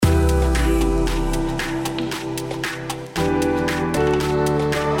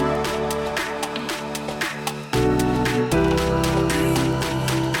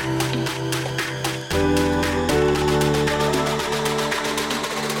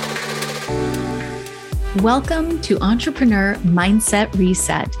Welcome to Entrepreneur Mindset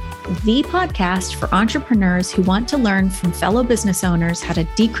Reset, the podcast for entrepreneurs who want to learn from fellow business owners how to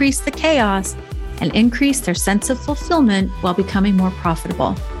decrease the chaos and increase their sense of fulfillment while becoming more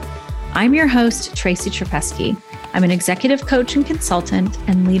profitable. I'm your host, Tracy Trapesky. I'm an executive coach and consultant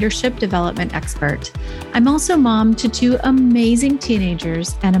and leadership development expert. I'm also mom to two amazing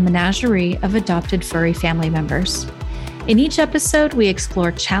teenagers and a menagerie of adopted furry family members. In each episode, we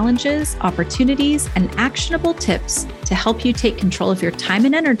explore challenges, opportunities, and actionable tips to help you take control of your time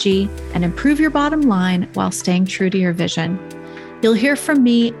and energy and improve your bottom line while staying true to your vision. You'll hear from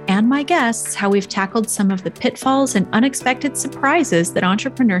me and my guests how we've tackled some of the pitfalls and unexpected surprises that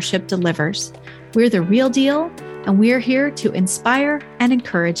entrepreneurship delivers. We're the real deal, and we're here to inspire and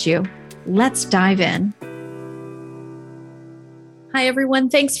encourage you. Let's dive in. Hi, everyone.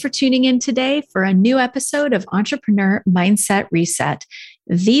 Thanks for tuning in today for a new episode of Entrepreneur Mindset Reset,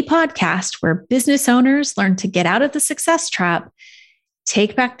 the podcast where business owners learn to get out of the success trap,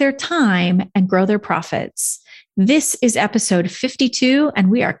 take back their time, and grow their profits. This is episode 52,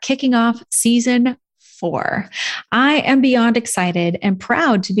 and we are kicking off season 4. I am beyond excited and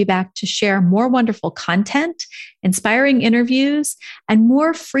proud to be back to share more wonderful content, inspiring interviews, and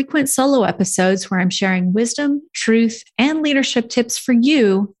more frequent solo episodes where I'm sharing wisdom, truth, and leadership tips for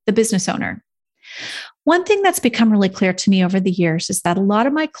you, the business owner. One thing that's become really clear to me over the years is that a lot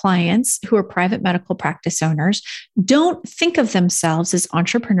of my clients who are private medical practice owners don't think of themselves as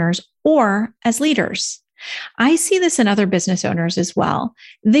entrepreneurs or as leaders. I see this in other business owners as well.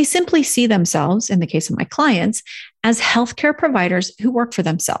 They simply see themselves, in the case of my clients, as healthcare providers who work for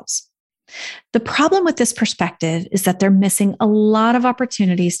themselves. The problem with this perspective is that they're missing a lot of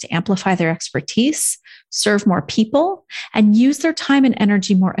opportunities to amplify their expertise, serve more people, and use their time and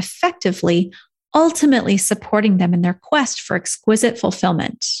energy more effectively, ultimately supporting them in their quest for exquisite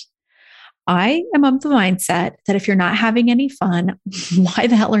fulfillment. I am of the mindset that if you're not having any fun, why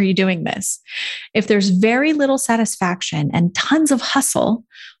the hell are you doing this? If there's very little satisfaction and tons of hustle,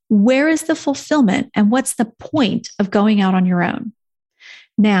 where is the fulfillment and what's the point of going out on your own?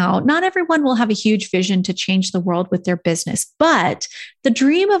 Now, not everyone will have a huge vision to change the world with their business, but the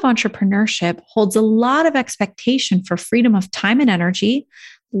dream of entrepreneurship holds a lot of expectation for freedom of time and energy,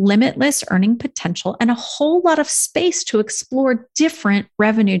 limitless earning potential, and a whole lot of space to explore different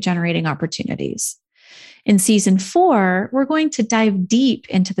revenue generating opportunities. In season 4, we're going to dive deep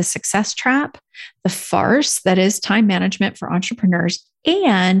into the success trap, the farce that is time management for entrepreneurs,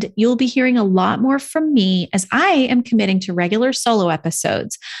 and you'll be hearing a lot more from me as I am committing to regular solo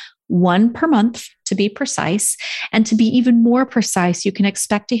episodes, 1 per month to be precise. And to be even more precise, you can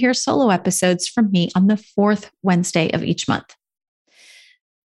expect to hear solo episodes from me on the 4th Wednesday of each month.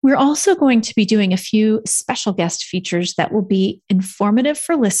 We're also going to be doing a few special guest features that will be informative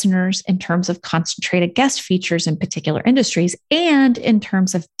for listeners in terms of concentrated guest features in particular industries and in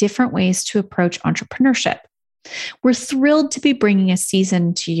terms of different ways to approach entrepreneurship. We're thrilled to be bringing a new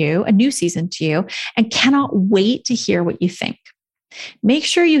season to you, and cannot wait to hear what you think. Make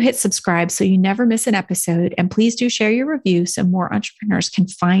sure you hit subscribe so you never miss an episode, and please do share your review so more entrepreneurs can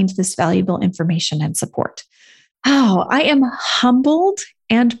find this valuable information and support. Oh, I am humbled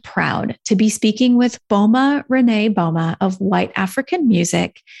and proud to be speaking with Boma Renee Boma of White African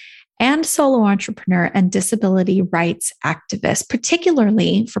Music and solo entrepreneur and disability rights activist,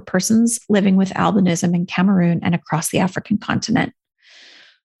 particularly for persons living with albinism in Cameroon and across the African continent.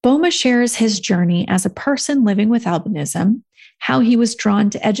 Boma shares his journey as a person living with albinism, how he was drawn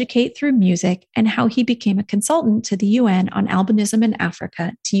to educate through music, and how he became a consultant to the UN on albinism in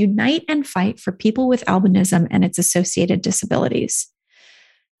Africa to unite and fight for people with albinism and its associated disabilities.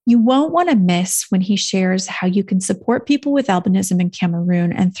 You won't want to miss when he shares how you can support people with albinism in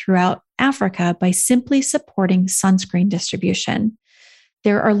Cameroon and throughout Africa by simply supporting sunscreen distribution.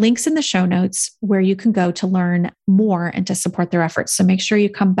 There are links in the show notes where you can go to learn more and to support their efforts. So make sure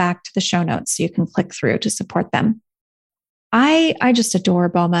you come back to the show notes so you can click through to support them. I just adore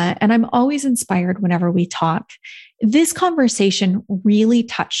Boma, and I'm always inspired whenever we talk. This conversation really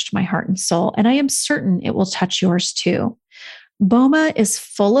touched my heart and soul, and I am certain it will touch yours too. Boma is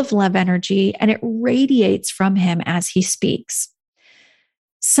full of love energy, and it radiates from him as he speaks.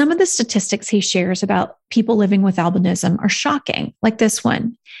 Some of the statistics he shares about people living with albinism are shocking, like this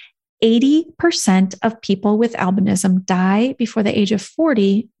one. 80% of people with albinism die before the age of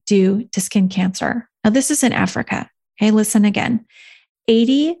 40 due to skin cancer. Now, this is in Africa. Okay, listen again.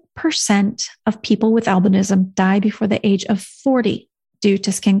 80% of people with albinism die before the age of 40 due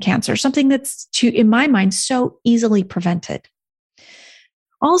to skin cancer, something that's, in my mind, so easily prevented.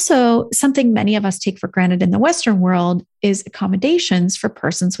 Also, something many of us take for granted in the Western world is accommodations for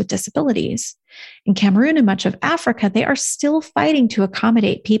persons with disabilities. In Cameroon and much of Africa, they are still fighting to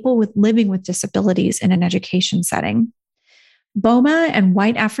accommodate people living with disabilities in an education setting. Boma and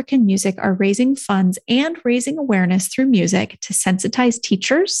white African music are raising funds and raising awareness through music to sensitize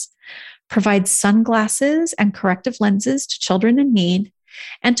teachers, provide sunglasses and corrective lenses to children in need,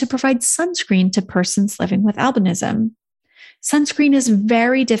 and to provide sunscreen to persons living with albinism. Sunscreen is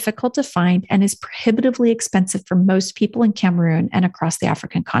very difficult to find and is prohibitively expensive for most people in Cameroon and across the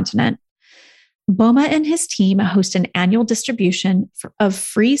African continent. Boma and his team host an annual distribution of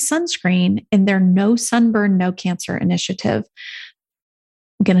free sunscreen in their No Sunburn, No Cancer initiative.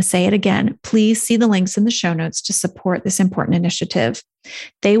 I'm going to say it again. Please see the links in the show notes to support this important initiative.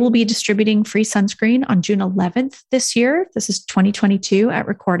 They will be distributing free sunscreen on June 11th this year. This is 2022 at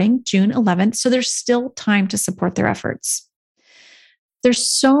recording, June 11th. So there's still time to support their efforts. There's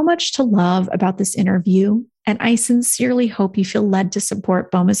so much to love about this interview, and I sincerely hope you feel led to support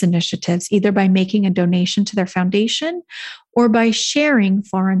Boma's initiatives, either by making a donation to their foundation or by sharing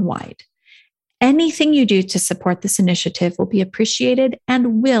far and wide. Anything you do to support this initiative will be appreciated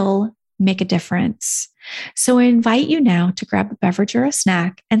and will make a difference. So I invite you now to grab a beverage or a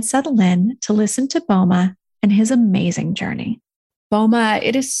snack and settle in to listen to Boma and his amazing journey. Boma,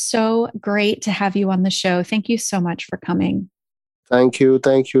 it is so great to have you on the show. Thank you so much for coming. Thank you,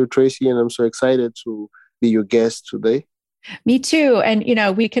 Tracy. And I'm so excited to be your guest today. Me too. And,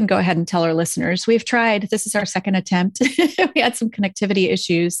 we can go ahead and tell our listeners, we've tried, this is our second attempt. We had some connectivity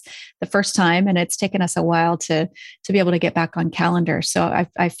issues the first time, and it's taken us a while to be able to get back on calendar. So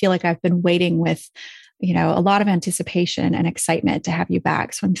I feel like I've been waiting with, a lot of anticipation and excitement to have you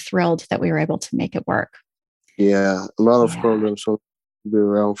back. So I'm thrilled that we were able to make it work. Yeah, a lot of problems. So we're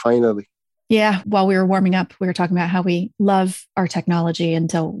around finally. Yeah. While we were warming up, we were talking about how we love our technology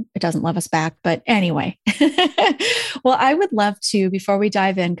until it doesn't love us back. But anyway, well, I would love to, before we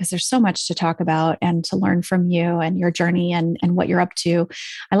dive in, because there's so much to talk about and to learn from you and your journey and what you're up to,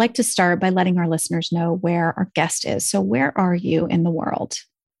 I like to start by letting our listeners know where our guest is. So where are you in the world?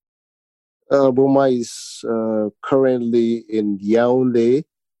 Boma is currently in Yaoundé,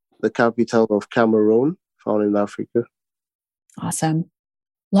 the capital of Cameroon, found in Africa. Awesome.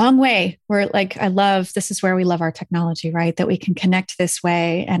 Long way. This is where we love our technology, right? That we can connect this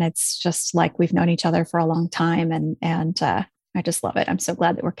way. And it's just like we've known each other for a long time. And I just love it. I'm so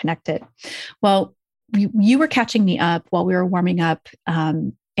glad that we're connected. Well, you were catching me up while we were warming up.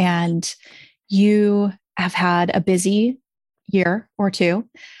 And you have had a busy year or two.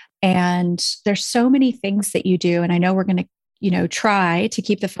 And there's so many things that you do. And I know we're going to try to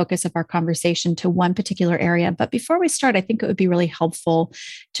keep the focus of our conversation to one particular area. But before we start, I think it would be really helpful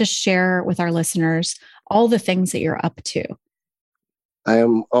to share with our listeners all the things that you're up to. I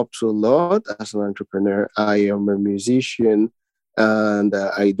am up to a lot as an entrepreneur. I am a musician and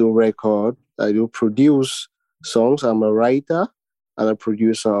I do record. I do produce songs. I'm a writer and a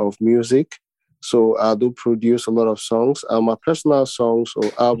producer of music. So I do produce a lot of songs. My personal songs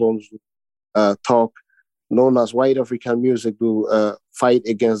or albums talk known as White African Music to fight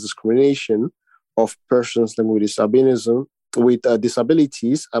against discrimination of persons living with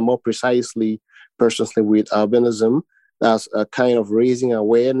disabilities, and more precisely, persons living with albinism. That's a kind of raising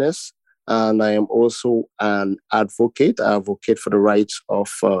awareness. And I am also an advocate. I advocate for the rights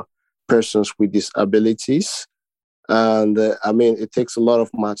of persons with disabilities. And it takes a lot of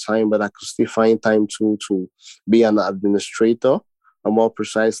my time, but I could still find time to be an administrator. I'm more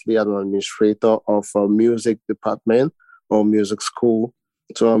precisely an administrator of a music department or music school.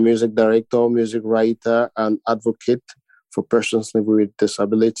 So I'm a music director, music writer, and advocate for persons living with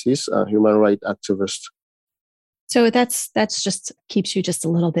disabilities, and human rights activist. So that's just keeps you just a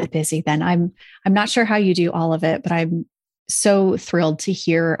little bit busy then. I'm not sure how you do all of it, but I'm so thrilled to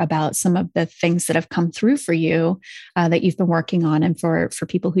hear about some of the things that have come through for you that you've been working on, and for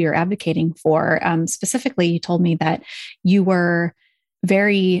people who you're advocating for. Specifically, you told me that you were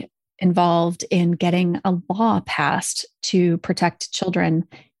very involved in getting a law passed to protect children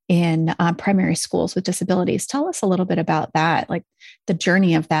in primary schools with disabilities. Tell us a little bit about that, like the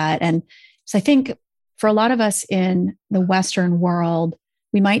journey of that. And so I think for a lot of us in the Western world,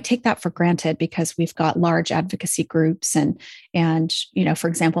 we might take that for granted because we've got large advocacy groups and, for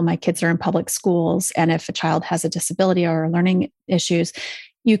example, my kids are in public schools. And if a child has a disability or learning issues,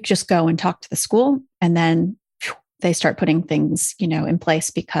 you just go and talk to the school, and then they start putting things, in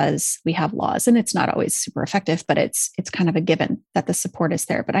place because we have laws, and it's not always super effective, but it's kind of a given that the support is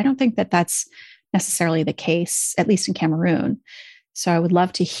there. But I don't think that that's necessarily the case, at least in Cameroon. So I would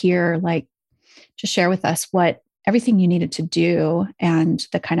love to hear, just share with us what everything you needed to do and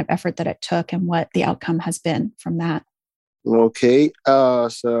the kind of effort that it took and what the outcome has been from that. Okay,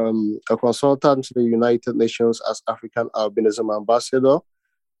 as a consultant to the United Nations as African Albinism Ambassador,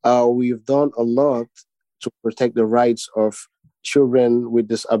 we've done a lot to protect the rights of children with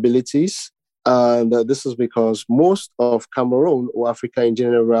disabilities. And this is because most of Cameroon or Africa in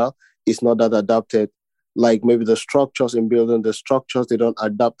general is not that adapted. Like maybe the structures in building the structures, they don't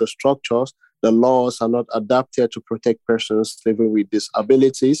adapt the structures. The laws are not adapted to protect persons living with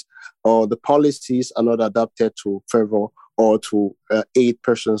disabilities, or the policies are not adapted to favor or to aid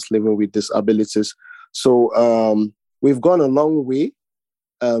persons living with disabilities. So we've gone a long way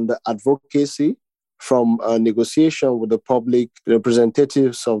and the advocacy from negotiation with the public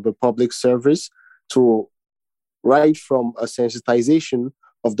representatives of the public service to right from a sensitization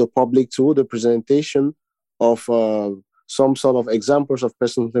of the public to the presentation of some sort of examples of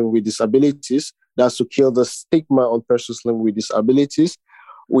persons living with disabilities. That's to kill the stigma on persons living with disabilities.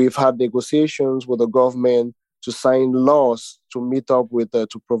 We've had negotiations with the government to sign laws to meet up with,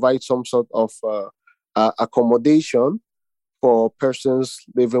 to provide some sort of accommodation for persons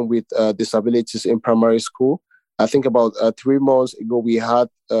living with disabilities in primary school. I think about 3 months ago,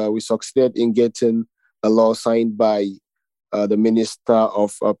 we succeeded in getting a law signed by the Minister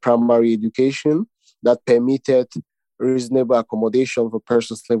of Primary Education that permitted reasonable accommodation for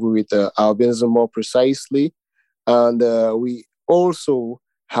persons living with albinism more precisely. And we also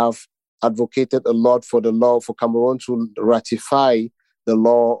have advocated a lot for the law for Cameroon to ratify the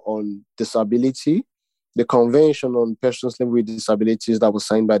law on disability, the Convention on Persons Living with Disabilities that was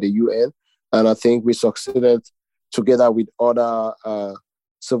signed by the UN. And I think we succeeded, together with other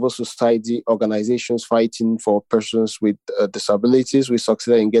civil society organizations fighting for persons with disabilities, we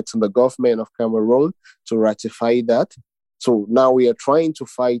succeeded in getting the government of Cameroon to ratify that. So now we are trying to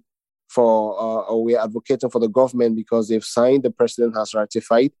fight for, or we are advocating for the government because they've signed, the president has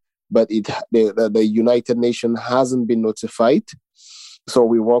ratified, but the United Nations hasn't been notified. So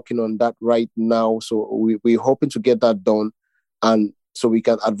we're working on that right now. So we're hoping to get that done. And so we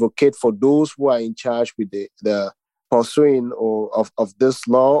can advocate for those who are in charge with the pursuing of this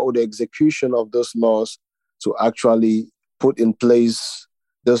law or the execution of those laws to actually put in place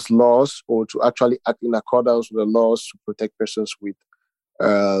those laws or to actually act in accordance with the laws to protect persons with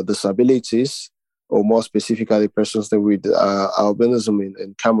disabilities, or more specifically persons with albinism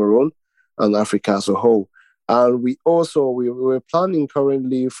in Cameroon and Africa as a whole. And we're planning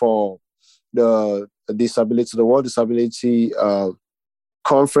currently for the World Disability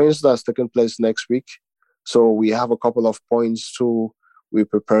Conference that's taking place next week. So we have a couple of points we're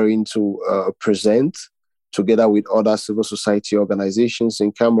preparing to present together with other civil society organizations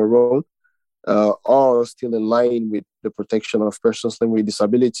in Cameroon, all still in line with the protection of persons living with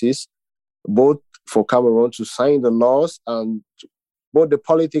disabilities, both for Cameroon to sign the laws and both the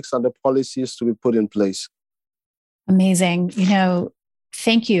politics and the policies to be put in place. Amazing.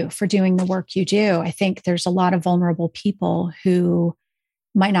 Thank you for doing the work you do. I think there's a lot of vulnerable people who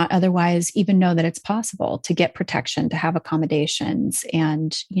might not otherwise even know that it's possible to get protection, to have accommodations,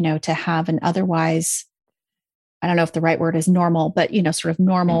 and, to have an otherwise, I don't know if the right word is normal, but, sort of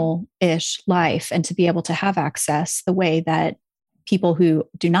normal-ish life, and to be able to have access the way that people who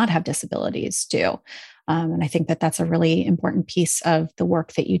do not have disabilities do. And I think that that's a really important piece of the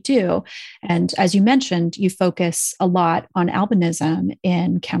work that you do. And as you mentioned, you focus a lot on albinism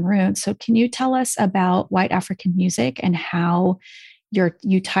in Cameroon. So can you tell us about white African music and how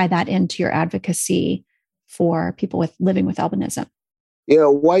you tie that into your advocacy for people living with albinism? Yeah,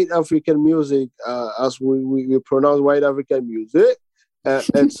 white African music, as we pronounce white African music,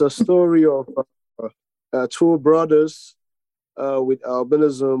 it's a story of two brothers with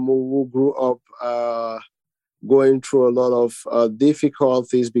albinism who grew up going through a lot of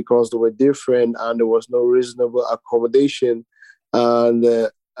difficulties because they were different and there was no reasonable accommodation. And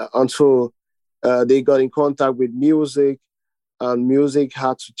until they got in contact with music, and music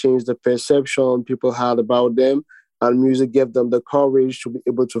had to change the perception people had about them. And music gave them the courage to be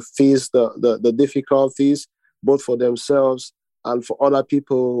able to face the difficulties, both for themselves and for other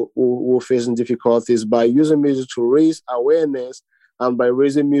people who are facing difficulties, by using music to raise awareness and by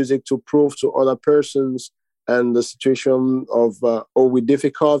raising music to prove to other persons and the situation of or with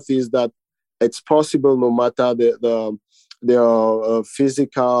difficulties that it's possible, no matter their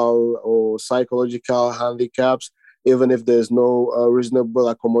physical or psychological handicaps, even if there's no reasonable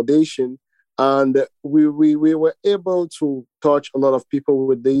accommodation. And we were able to touch a lot of people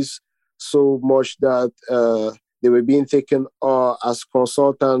with this so much that they were being taken as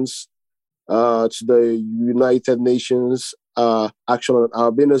consultants to the United Nations Action on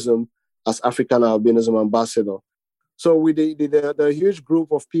Albinism as African Albinism Ambassador. So with the huge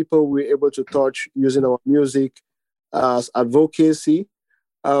group of people we were able to touch using our music as advocacy,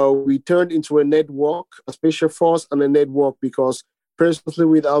 we turned into a network, a special force and a network, because persons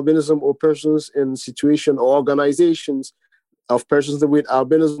living with albinism or persons in situation or organizations of persons living with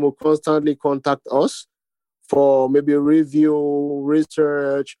albinism will constantly contact us for maybe review,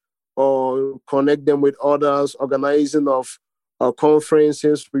 research, or connect them with others, organizing of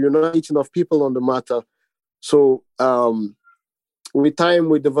conferences, reuniting of people on the matter. So with time,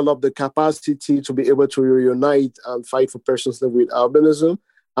 we developed the capacity to be able to reunite and fight for persons living with albinism,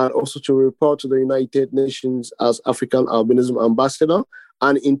 and also to report to the United Nations as African Albinism Ambassador,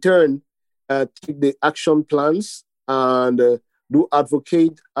 and in turn, take the action plans and do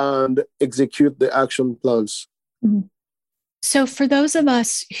advocate and execute the action plans. Mm-hmm. So for those of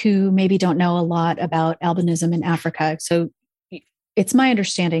us who maybe don't know a lot about albinism in Africa, so it's my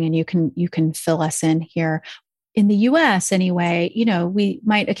understanding, and you can fill us in here. In the US anyway, we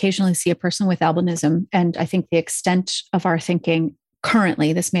might occasionally see a person with albinism. And I think the extent of our thinking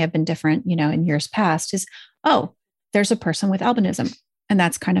currently, this may have been different, in years past, is, oh, there's a person with albinism, and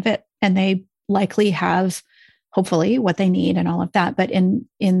that's kind of it. And they likely have, hopefully, what they need and all of that. But on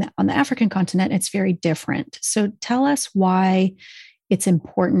the African continent, it's very different. So tell us why it's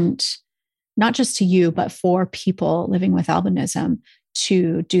important, not just to you, but for people living with albinism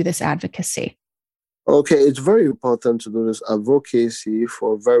to do this advocacy. Okay, it's very important to do this advocacy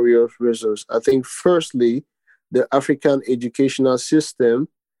for various reasons. I think, firstly, the African educational system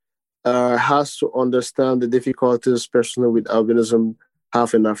has to understand the difficulties persons with albinism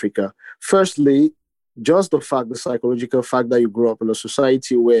have in Africa. Firstly, just the psychological fact that you grew up in a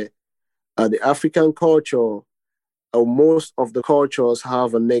society where the African culture, most of the cultures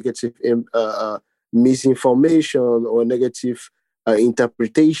have a negative misinformation or negative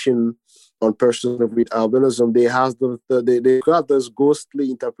interpretation on persons with albinism. They got this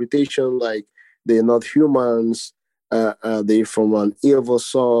ghostly interpretation, like they're not humans, they're from an evil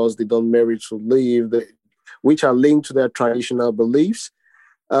source, they don't merit to live, which are linked to their traditional beliefs.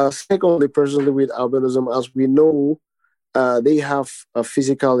 Secondly, persons with albinism, as we know, they have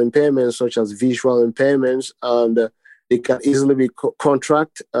physical impairments such as visual impairments, and they can easily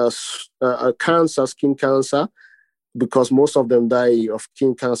contract cancer, skin cancer, because most of them die of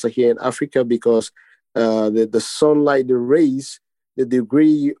skin cancer here in Africa, because the sunlight, the rays, the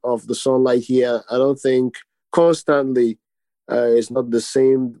degree of the sunlight here, I don't think constantly is not the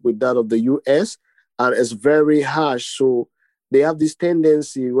same with that of the US, and it's very harsh. So they have this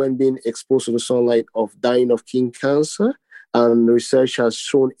tendency when being exposed to the sunlight of dying of skin cancer, and research has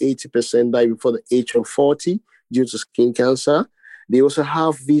shown 80% die before the age of 40 due to skin cancer. They also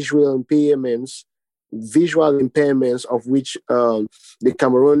have visual impairments of which the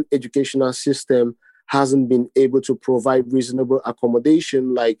Cameroon educational system hasn't been able to provide reasonable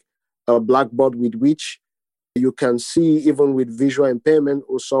accommodation, like a blackboard with which you can see, even with visual impairment,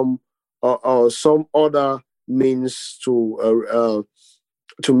 or some other means to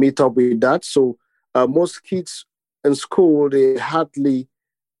meet up with that. So most kids in school, they hardly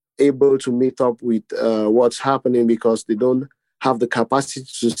able to meet up with what's happening because they don't have the capacity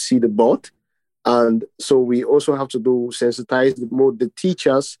to see the board. And so we also have to sensitize the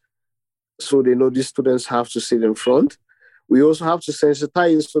teachers, so they know these students have to sit in front. We also have to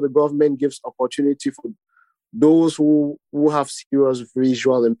sensitize, so the government gives opportunity for those who have serious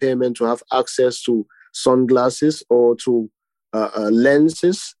visual impairment to have access to sunglasses or to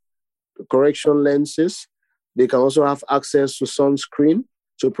lenses, correction lenses. They can also have access to sunscreen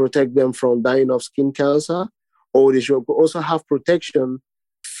to protect them from dying of skin cancer, or they should also have protection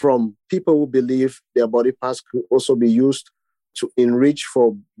from people who believe their body parts could also be used to enrich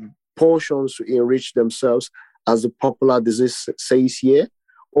for portions, to enrich themselves, as the popular disease says here.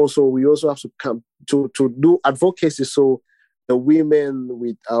 Also, we also have to come to do advocacy, so the women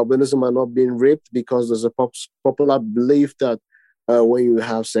with albinism are not being raped, because there's a popular belief that when you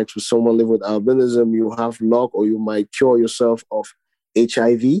have sex with someone living with albinism, you have luck, or you might cure yourself of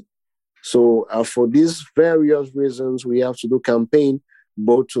HIV. So for these various reasons, we have to do campaign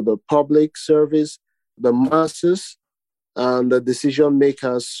both to the public service, the masses, and the decision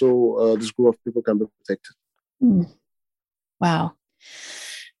makers, so this group of people can be protected. Wow.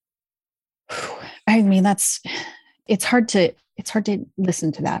 I mean, it's hard to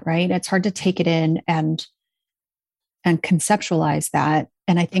listen to that, right? It's hard to take it in and conceptualize that.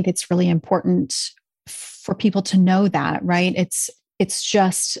 And I think it's really important for people to know that, right? It's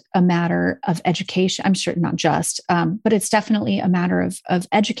just a matter of education. I'm sure not just, but it's definitely a matter of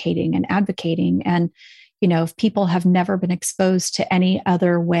educating and advocating. And, if people have never been exposed to any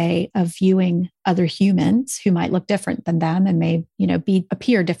other way of viewing other humans who might look different than them and may,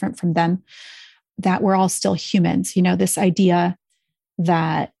 appear different from them, that we're all still humans. This idea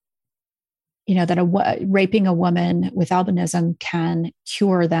that, raping a woman with albinism can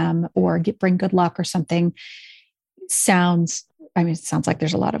cure them or bring good luck or something it sounds like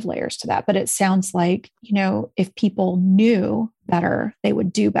there's a lot of layers to that, but it sounds like, if people knew better, they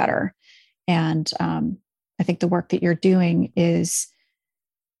would do better. And I think the work that you're doing is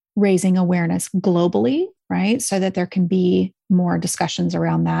raising awareness globally, right? So that there can be more discussions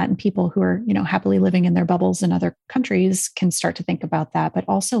around that, and people who are, happily living in their bubbles in other countries can start to think about that, but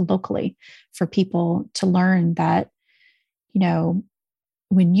also locally for people to learn that,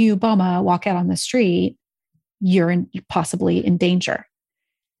 when you, Boma, walk out on the street, you're possibly in danger.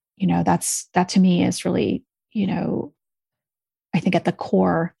 That to me is really, I think at the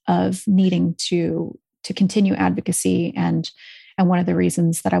core of needing to continue advocacy. And one of the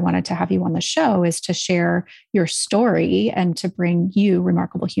reasons that I wanted to have you on the show is to share your story and to bring you,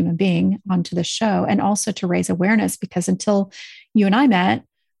 remarkable human being, onto the show, and also to raise awareness, because until you and I met,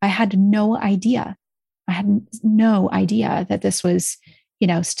 I had no idea. I had no idea that this was,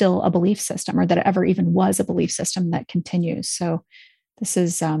 still a belief system, or that it ever even was a belief system that continues. So this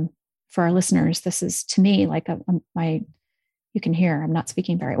is, for our listeners, this is to me like you can hear I'm not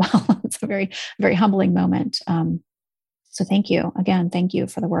speaking very well. It's a very, very humbling moment. So thank you again. Thank you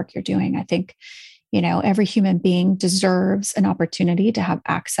for the work you're doing. I think, every human being deserves an opportunity to have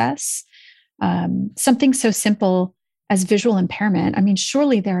access. Something so simple as visual impairment.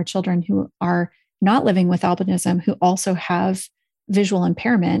 Surely there are children who are not living with albinism who also have visual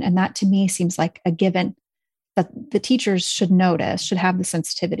impairment. And that to me seems like a given that the teachers should have the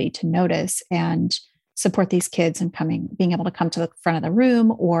sensitivity to notice and support these kids and being able to come to the front of the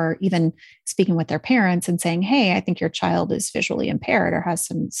room, or even speaking with their parents and saying, hey, I think your child is visually impaired or has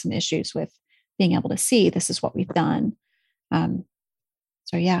some issues with being able to see. This is what we've done.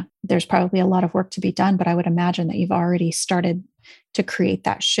 So yeah, there's probably a lot of work to be done, but I would imagine that you've already started to create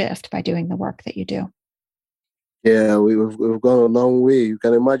that shift by doing the work that you do. Yeah, we've gone a long way. You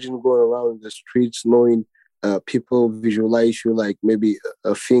can imagine going around the streets knowing people visualize you like maybe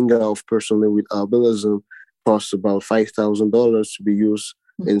a finger of person with albinism costs about $5,000 to be used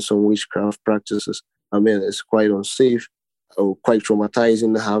in some witchcraft practices. It's quite unsafe or quite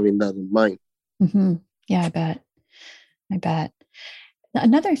traumatizing having that in mind. Mm-hmm. Yeah, I bet.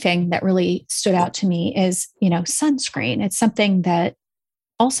 Another thing that really stood out to me is, sunscreen. It's something that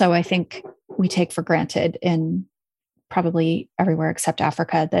also I think we take for granted in probably everywhere except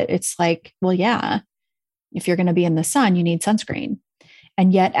Africa, that it's like, well, yeah, if you're going to be in the sun, you need sunscreen.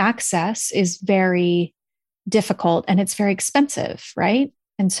 And yet access is very difficult and it's very expensive, right?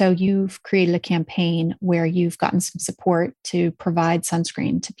 And so you've created a campaign where you've gotten some support to provide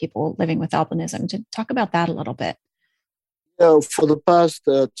sunscreen to people living with albinism. To talk about that a little bit. For the past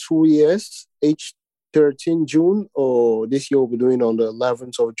 2 years, each 13 June, or this year we'll be doing on the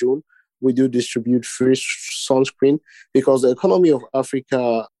 11th of June, we do distribute free sunscreen, because the economy of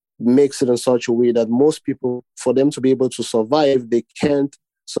Africa makes it in such a way that most people, for them to be able to survive, they can't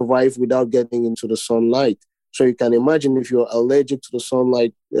survive without getting into the sunlight. So you can imagine if you're allergic to the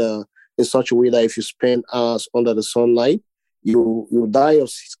sunlight in such a way that if you spend hours under the sunlight, you die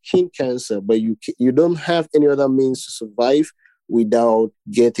of skin cancer, but you don't have any other means to survive without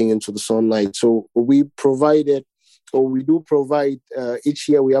getting into the sunlight. So we do provide, each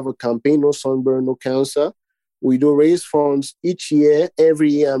year we have a campaign, No Sunburn, No Cancer. We do raise funds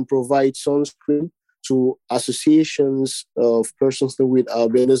every year, and provide sunscreen to associations of persons with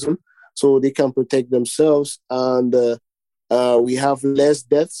albinism so they can protect themselves. And we have less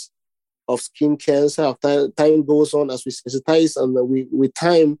deaths of skin cancer. As time goes on, as we sensitize, and with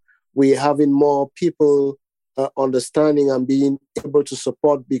time, we're having more people understanding and being able to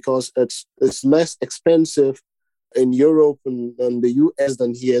support, because it's less expensive in Europe and the US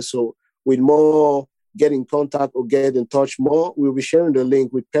than here. So with more get in contact or get in touch more, we'll be sharing the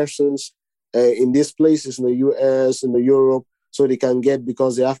link with persons in these places in the US, in the Europe, so they can get,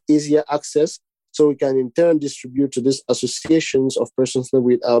 because they have easier access. So we can in turn distribute to these associations of persons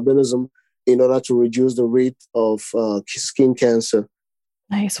with albinism in order to reduce the rate of skin cancer.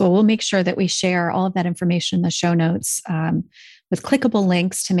 Nice. Well, we'll make sure that we share all of that information in the show notes with clickable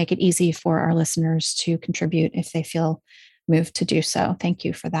links to make it easy for our listeners to contribute if they feel moved to do so. Thank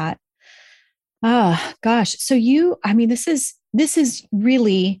you for that. Gosh. So this is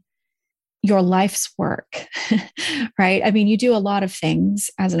really your life's work, right? You do a lot of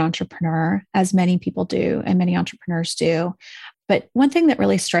things as an entrepreneur, as many people do, and many entrepreneurs do. But one thing that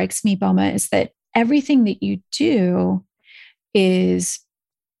really strikes me, Boma, is that everything that you do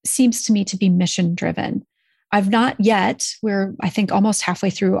seems to me to be mission driven. I've not yet, we're, I think, almost halfway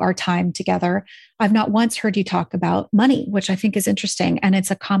through our time together. I've not once heard you talk about money, which I think is interesting. And it's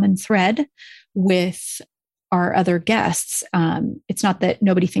a common thread with our other guests. It's not that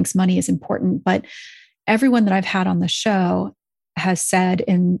nobody thinks money is important, but everyone that I've had on the show has said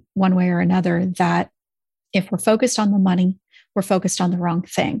in one way or another that if we're focused on the money, we're focused on the wrong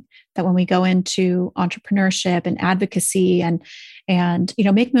thing. That when we go into entrepreneurship and advocacy and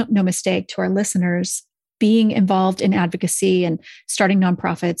make no mistake to our listeners, being involved in advocacy and starting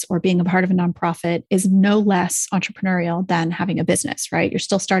nonprofits or being a part of a nonprofit is no less entrepreneurial than having a business, right? You're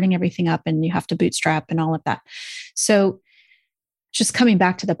still starting everything up and you have to bootstrap and all of that. So just coming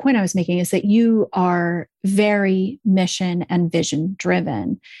back to the point I was making is that you are very mission and vision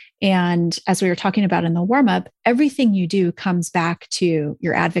driven. And as we were talking about in the warm up, everything you do comes back to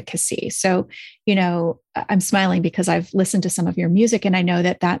your advocacy. So, I'm smiling because I've listened to some of your music and I know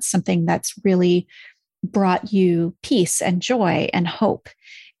that that's something that's really brought you peace and joy and hope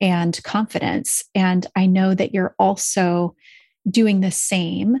and confidence. And I know that you're also doing the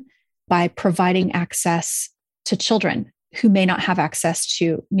same by providing access to children who may not have access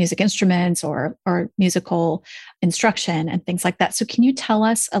to music instruments or musical instruction and things like that. So can you tell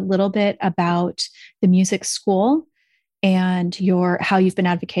us a little bit about the music school and how you've been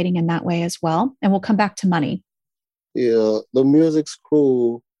advocating in that way as well? And we'll come back to money. Yeah, the music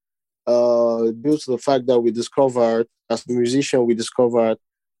school, due to the fact that we discovered, as a musician,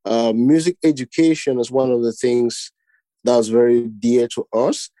 music education is one of the things that's very dear to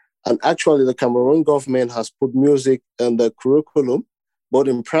us. And actually, the Cameroon government has put music in the curriculum, both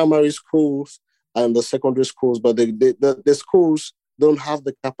in primary schools and the secondary schools. But the schools don't have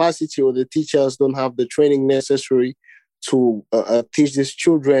the capacity, or the teachers don't have the training necessary to teach these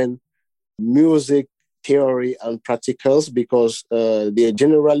children music theory and practicals, because they're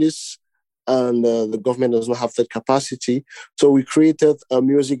generalists and the government does not have the capacity. So we created a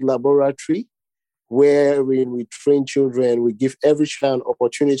music laboratory where we train children. We give every child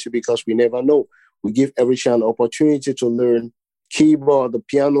opportunity, because we never know. We give every child opportunity to learn keyboard, the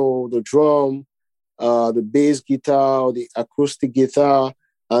piano, the drum, the bass guitar, the acoustic guitar.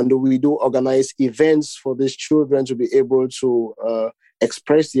 And we do organize events for these children to be able to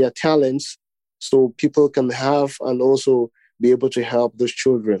express their talents, so people can have and also be able to help those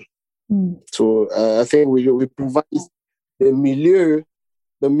children. So I think we provide the milieu,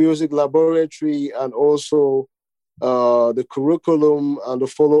 the music laboratory, and also the curriculum and the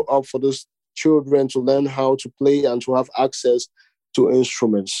follow-up for those children to learn how to play and to have access to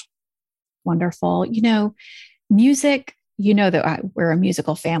instruments. Wonderful. Music, that we're a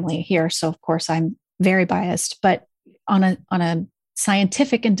musical family here. So of course I'm very biased, but on a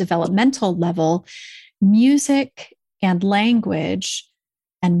scientific and developmental level, music and language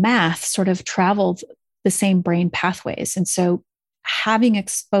and math sort of travel the same brain pathways. And so having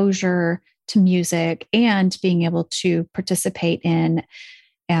exposure to music and being able to participate in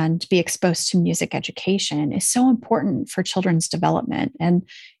and be exposed to music education is so important for children's development. And,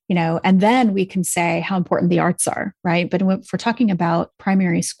 and then we can say how important the arts are, right? But if we're talking about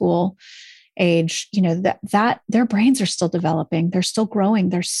primary school age, that their brains are still developing, they're still growing.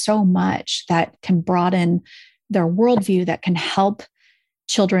 There's so much that can broaden their worldview, that can help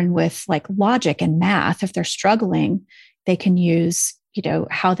children with like logic and math. If they're struggling, they can use,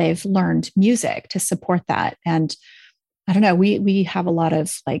 how they've learned music to support that. And I don't know, we have a lot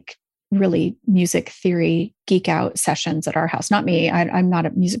of like really music theory geek out sessions at our house. Not me, I'm not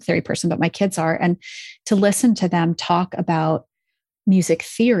a music theory person, but my kids are. And to listen to them talk about music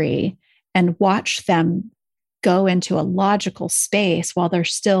theory and watch them go into a logical space while they're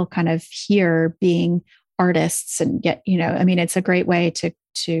still kind of here being artists and get, it's a great way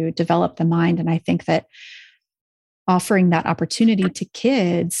to develop the mind. And I think that offering that opportunity to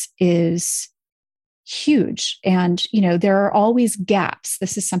kids is huge. And, there are always gaps.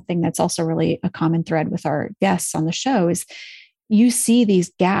 This is something that's also really a common thread with our guests on the show is you see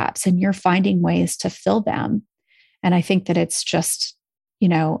these gaps and you're finding ways to fill them. And I think that it's just,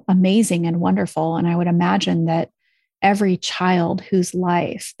 amazing and wonderful. And I would imagine that every child whose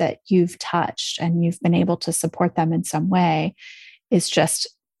life that you've touched and you've been able to support them in some way is just,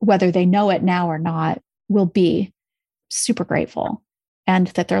 whether they know it now or not, will be super grateful, and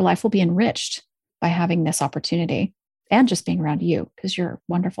that their life will be enriched by having this opportunity and just being around you, because you're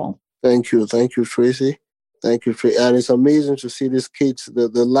wonderful. Thank you, Tracy. Thank you, Tracy. And it's amazing to see these kids, the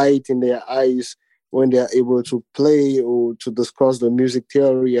light in their eyes when they are able to play or to discuss the music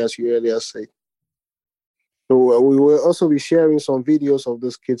theory, as you earlier said. So we will also be sharing some videos of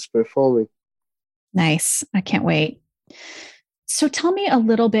those kids performing. Nice. I can't wait. So tell me a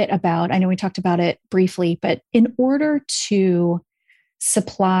little bit about, I know we talked about it briefly, but in order to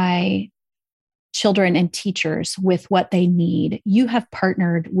supply children and teachers with what they need, you have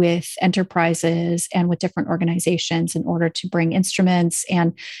partnered with enterprises and with different organizations in order to bring instruments.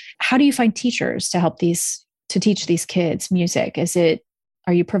 And how do you find teachers to help to teach these kids music?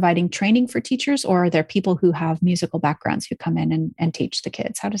 Are you providing training for teachers, or are there people who have musical backgrounds who come in and teach the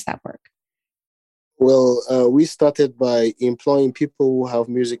kids? How does that work? Well, we started by employing people who have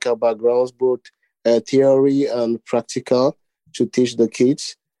musical backgrounds, both theory and practical, to teach the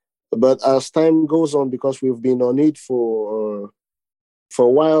kids. But as time goes on, because we've been on it for a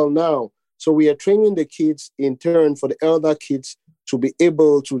while now, so we are training the kids in turn for the elder kids to be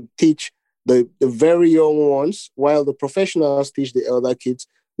able to teach the very young ones, while the professionals teach the elder kids.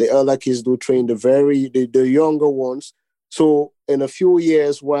 The elder kids do train the younger ones. So in a few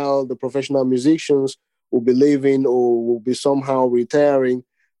years, while the professional musicians will be leaving or will be somehow retiring,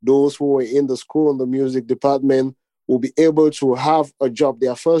 those who are in the school and the music department will be able to have a job,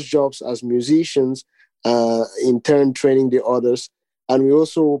 their first jobs as musicians, in turn training the others. And we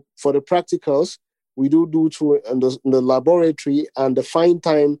also, for the practicals, we do in the laboratory, and the find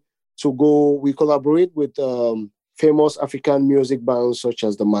time to go, we collaborate with famous African music bands such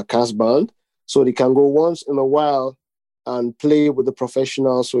as the Makas Band. So they can go once in a while and play with the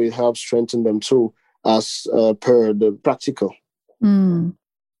professionals, so it helps strengthen them too, as per the practical. Mm.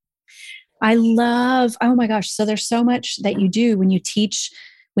 I love, oh my gosh. So there's so much that you do when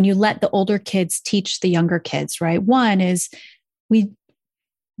you let the older kids teach the younger kids, right? One is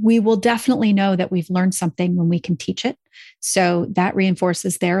we will definitely know that we've learned something when we can teach it. So that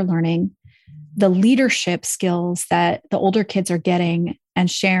reinforces their learning. The leadership skills that the older kids are getting and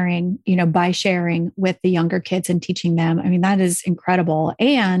sharing, by sharing with the younger kids and teaching them. I mean, that is incredible.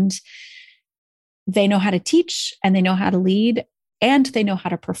 And they know how to teach, and they know how to lead, and they know how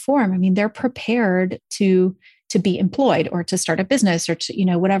to perform. I mean, they're prepared to be employed or to start a business or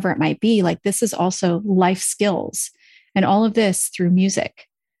to, whatever it might be. Like, this is also life skills, and all of this through music.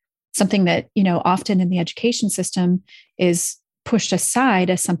 Something that, often in the education system is pushed aside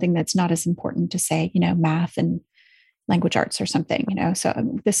as something that's not as important to, say, math and language arts or something, So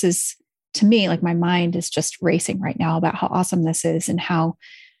this is, to me, like, my mind is just racing right now about how awesome this is and how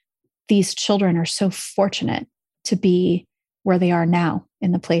these children are so fortunate to be where they are now,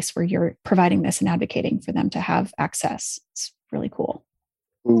 in the place where you're providing this and advocating for them to have access. It's really cool.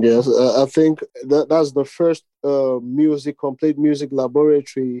 Yes, I think that's the first complete music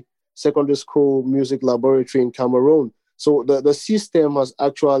laboratory, secondary school music laboratory in Cameroon. So the system has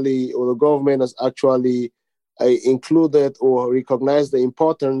actually, or the government has actually included or recognized the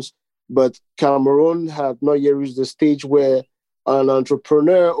importance, but Cameroon had not yet reached the stage where an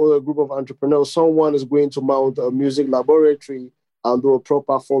entrepreneur or a group of entrepreneurs, someone is going to mount a music laboratory and do a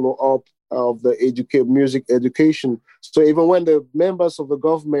proper follow-up of the music education. So even when the members of the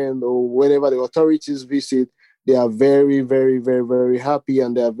government or whenever the authorities visit, they are very, very, very, very happy,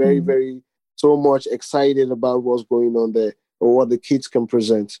 and they are very, very so much excited about what's going on there or what the kids can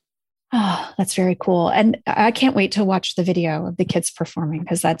present. Oh, that's very cool. And I can't wait to watch the video of the kids performing,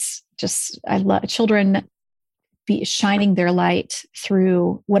 because that's just, I love children be shining their light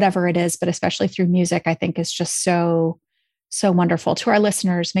through whatever it is, but especially through music, I think is just so wonderful. To our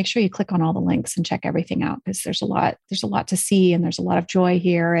listeners, make sure you click on all the links and check everything out, because there's a lot to see, and there's a lot of joy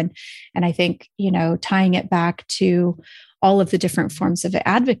here. And I think, tying it back to all of the different forms of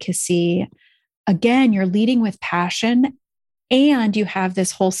advocacy, again, you're leading with passion, and you have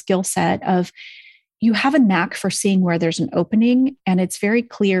this whole skill set of, you have a knack for seeing where there's an opening. And it's very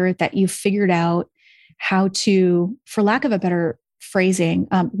clear that you've figured out how to, for lack of a better phrasing,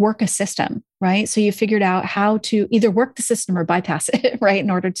 work a system, right? So you figured out how to either work the system or bypass it, right?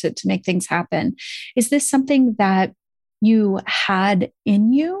 In order to make things happen. Is this something that you had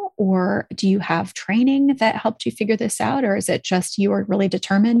in you, or do you have training that helped you figure this out? Or is it just you were really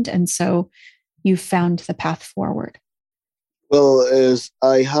determined, and so you found the path forward? Well, as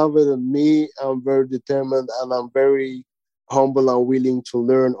I have it in me, I'm very determined, and I'm very humble and willing to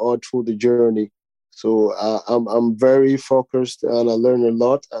learn all through the journey. So I'm very focused, and I learned a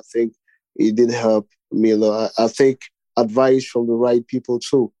lot. I think it did help me a lot. I take advice from the right people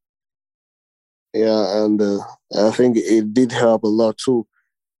too. Yeah, and I think it did help a lot too.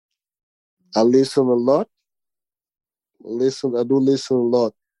 I listen a lot. I do listen a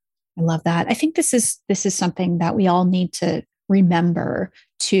lot. I love that. I think this is something that we all need to remember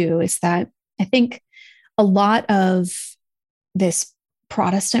too, is that I think a lot of this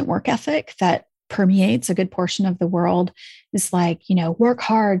Protestant work ethic that permeates a good portion of the world is like, work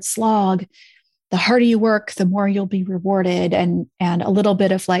hard, slog, the harder you work, the more you'll be rewarded, and a little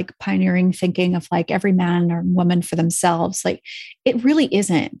bit of like pioneering thinking of like every man or woman for themselves. Like it really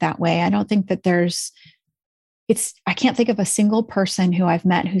isn't that way. I don't think that I can't think of a single person who I've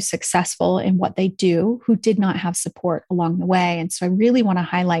met who's successful in what they do who did not have support along the way. And so I really want to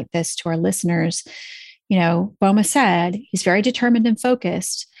highlight this to our listeners. You know, Boma said he's very determined and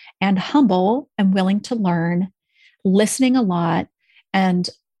focused and humble and willing to learn, listening a lot, and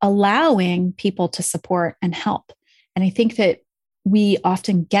allowing people to support and help. And I think that we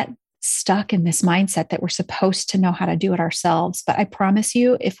often get stuck in this mindset that we're supposed to know how to do it ourselves. But I promise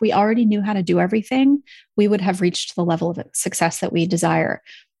you, if we already knew how to do everything, we would have reached the level of success that we desire.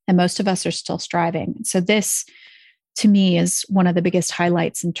 And most of us are still striving. So this, to me, is one of the biggest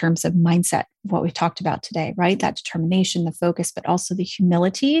highlights in terms of mindset, what we talked about today, right? That determination, the focus, but also the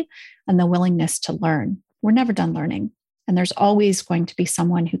humility and the willingness to learn. We're never done learning. And there's always going to be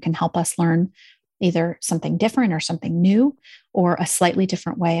someone who can help us learn either something different or something new or a slightly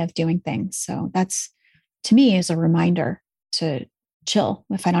different way of doing things. So that's, to me, is a reminder to chill.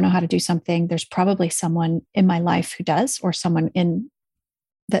 If I don't know how to do something, there's probably someone in my life who does, or someone in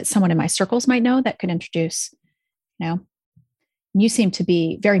my circles might know that could introduce, you know. You seem to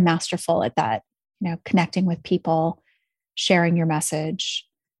be very masterful at that, you know, connecting with people, sharing your message,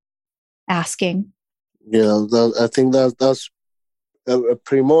 asking. Yeah, I think that's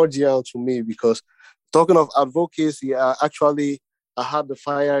primordial to me, because talking of advocacy, I had the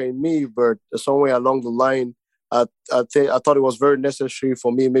fire in me, but somewhere along the line, I thought it was very necessary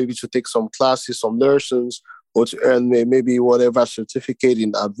for me maybe to take some classes, some lessons, or to earn maybe whatever certificate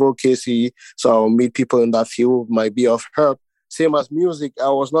in advocacy. So I'll meet people in that field, might be of help. Same as music, I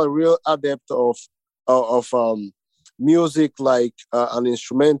was not a real adept of music, like an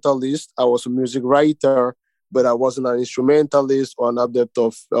instrumentalist. I was a music writer, but I wasn't an instrumentalist or an adept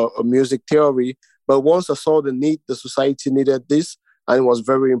of music theory. But once I saw the need, the society needed this, and it was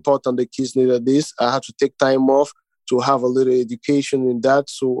very important, the kids needed this, I had to take time off to have a little education in that,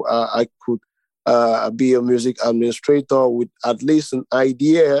 so I could be a music administrator with at least an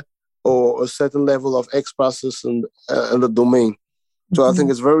idea or a certain level of expertise in the domain. So I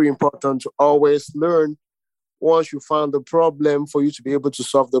think it's very important to always learn. Once you found the problem, for you to be able to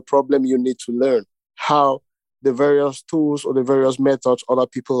solve the problem, you need to learn how the various tools or the various methods other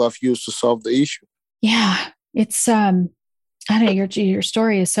people have used to solve the issue. Yeah, it's I don't know, your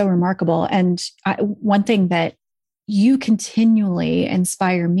story is so remarkable. And one thing that you continually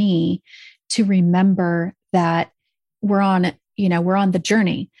inspire me to remember, that we're on the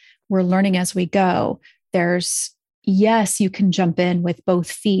journey. We're learning as we go. Yes, you can jump in with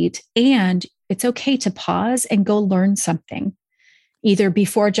both feet, and it's okay to pause and go learn something, either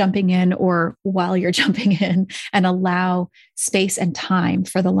before jumping in or while you're jumping in, and allow space and time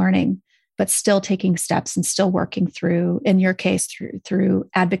for the learning, but still taking steps and still working through, in your case, through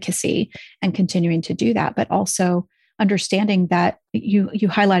advocacy and continuing to do that, but also understanding that you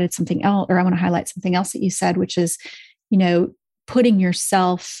highlighted something else, or I want to highlight something else that you said, which is, you know, putting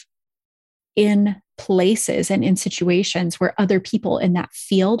yourself in places and in situations where other people in that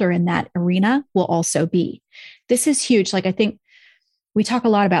field or in that arena will also be. This is huge. Like, I think we talk a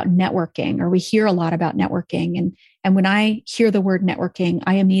lot about networking, or we hear a lot about networking. And when I hear the word networking,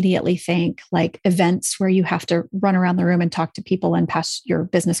 I immediately think like events where you have to run around the room and talk to people and pass your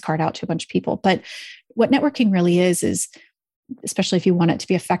business card out to a bunch of people. But what networking really is, especially if you want it to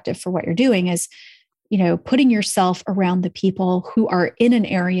be effective for what you're doing, is, you know, putting yourself around the people who are in an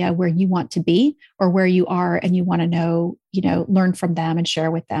area where you want to be, or where you are and you want to know, you know, learn from them and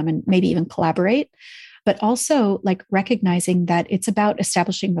share with them and maybe even collaborate. But also like recognizing that it's about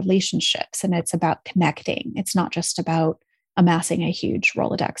establishing relationships and it's about connecting. It's not just about amassing a huge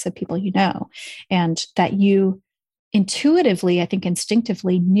Rolodex of people you know, and that you intuitively, I think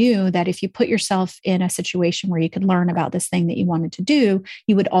instinctively, knew that if you put yourself in a situation where you could learn about this thing that you wanted to do,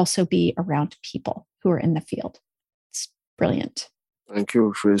 you would also be around people who are in the field. It's brilliant. Thank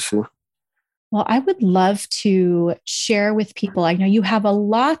you, Tracy. Well, I would love to share with people. I know you have a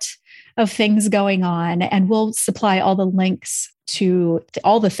lot of things going on, and we'll supply all the links to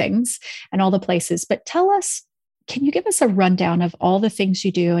all the things and all the places. But tell us, can you give us a rundown of all the things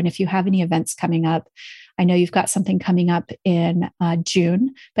you do? And if you have any events coming up, I know you've got something coming up in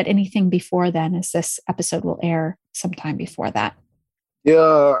June, but anything before then, as this episode will air sometime before that?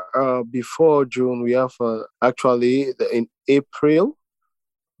 Yeah, before June, we have actually in April,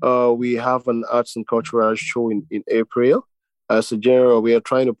 we have an arts and cultural show in April. As a general, we are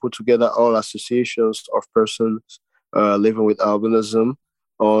trying to put together all associations of persons living with albinism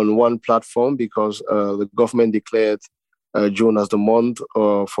on one platform, because the government declared June as the month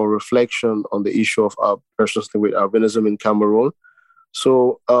for reflection on the issue of persons with albinism in Cameroon.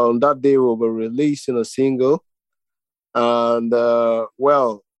 So on that day, we'll be releasing a single. And,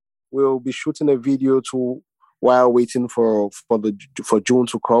 we'll be shooting a video too while waiting for June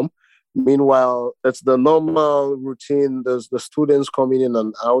to come. Meanwhile, it's the normal routine. There's the students coming in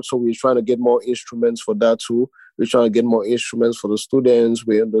and out. So we're trying to get more instruments for that too. We're trying to get more instruments for the students.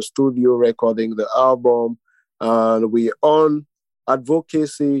 We're in the studio recording the album. And we're on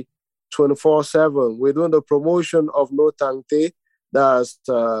advocacy 24/7. We're doing the promotion of No Tangte. That's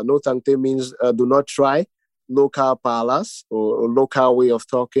No Tangte means do not try, local palace or local way of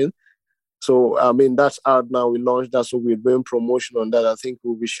talking. So, that's out now. We launched that, so we're doing promotion on that. I think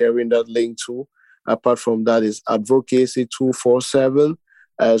we'll be sharing that link too. Apart from that, is Advocacy 247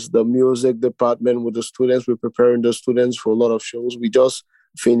 as the music department with the students. We're preparing the students for a lot of shows. We just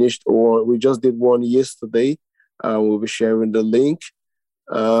did one yesterday. We'll be sharing the link.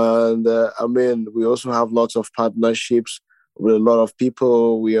 And, we also have lots of partnerships with a lot of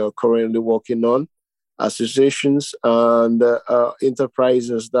people we are currently working on, associations and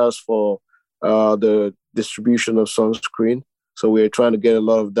enterprises. That's for the distribution of sunscreen. So we're trying to get a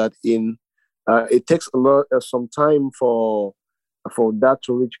lot of that in. It takes some time for that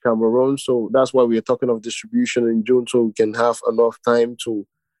to reach Cameroon. So that's why we're talking of distribution in June, so we can have enough time to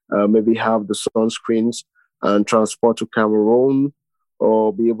maybe have the sunscreens and transport to Cameroon,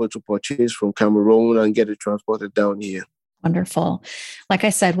 or be able to purchase from Cameroon and get it transported down here. Wonderful. Like I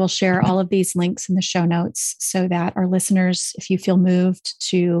said, we'll share all of these links in the show notes so that our listeners, if you feel moved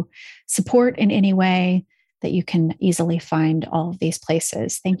to support in any way, that you can easily find all of these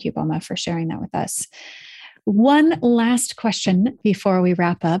places. Thank you, Boma, for sharing that with us. One last question before we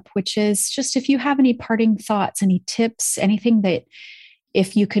wrap up, which is just if you have any parting thoughts, any tips, anything that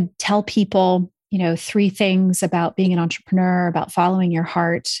if you could tell people, 3 things about being an entrepreneur, about following your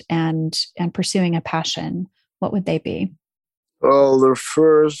heart and pursuing a passion, what would they be? Well, the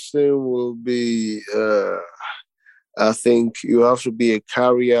first thing will be, I think you have to be a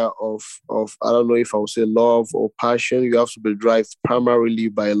carrier of, I don't know if I would say love or passion. You have to be driven primarily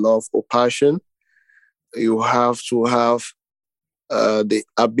by love or passion. You have to have the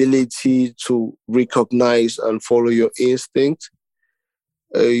ability to recognize and follow your instinct.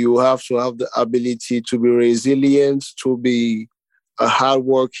 You have to have the ability to be resilient, to be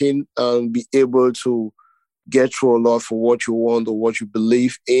hardworking, and be able to get through a lot for what you want or what you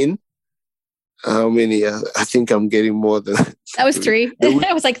believe in. How many? I think I'm getting more than that. Was 3.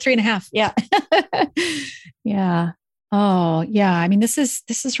 That was like 3.5. Yeah. Yeah. Oh, yeah. This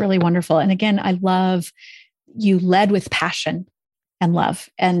is really wonderful. And again, I love you led with passion and love.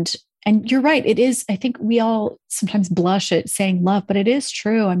 And you're right. It is. I think we all sometimes blush at saying love, but it is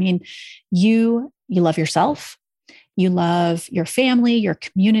true. You love yourself. You love your family, your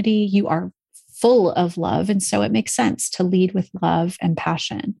community. You are full of love. And so it makes sense to lead with love and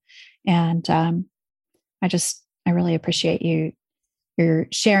passion. And I really appreciate you're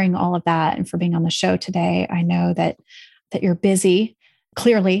sharing all of that and for being on the show today. I know that you're busy.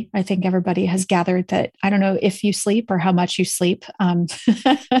 Clearly, I think everybody has gathered that. I don't know if you sleep or how much you sleep, but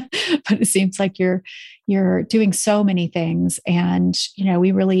it seems like you're doing so many things. And,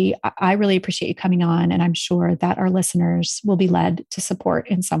 I really appreciate you coming on. And I'm sure that our listeners will be led to support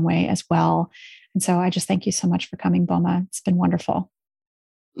in some way as well. And so I just thank you so much for coming, Boma. It's been wonderful.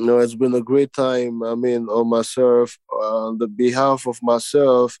 No, it's been a great time. On myself, on the behalf of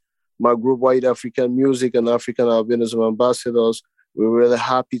myself, my group, White African Music and African Albinism Ambassadors, we're really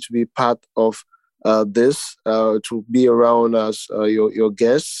happy to be part of this, to be around as your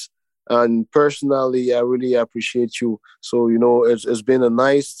guests. And personally, I really appreciate you. So, it's been a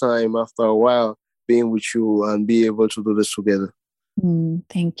nice time after a while being with you and be able to do this together.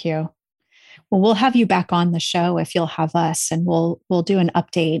 Thank you. Well, we'll have you back on the show if you'll have us, and we'll do an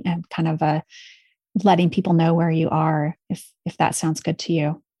update and kind of letting people know where you are, if that sounds good to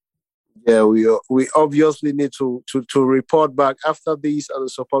you. Yeah, we obviously need to report back after this, and the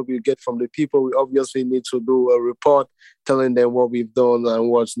support we get from the people. We obviously need to do a report telling them what we've done and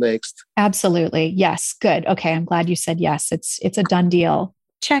what's next. Absolutely. Yes. Good. Okay. I'm glad you said yes. It's a done deal.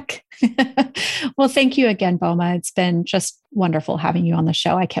 Check. Well, thank you again, Boma. It's been just wonderful having you on the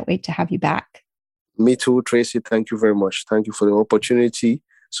show. I can't wait to have you back. Me too, Tracy. Thank you very much. Thank you for the opportunity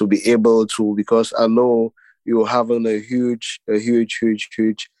to be able to, because I know you're having a huge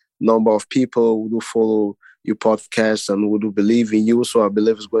number of people who do follow your podcast and who do believe in you. So I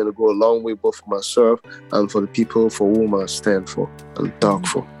believe it's going to go a long way, both for myself and for the people for whom I stand for and talk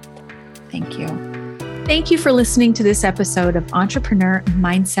for. Thank you. Thank you for listening to this episode of Entrepreneur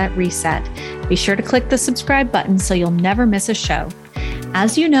Mindset Reset. Be sure to click the subscribe button so you'll never miss a show.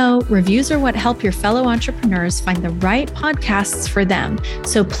 As you know, reviews are what help your fellow entrepreneurs find the right podcasts for them.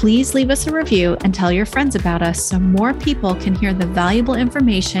 So please leave us a review and tell your friends about us so more people can hear the valuable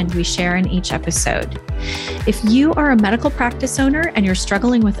information we share in each episode. If you are a medical practice owner and you're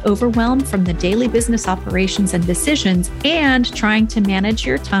struggling with overwhelm from the daily business operations and decisions and trying to manage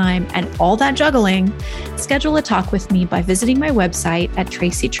your time and all that juggling, schedule a talk with me by visiting my website at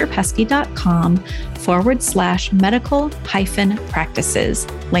tracycherpesky.com/medical-practices.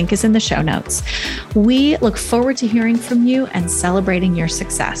 Link is in the show notes. We look forward to hearing from you and celebrating your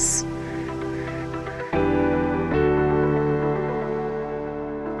success.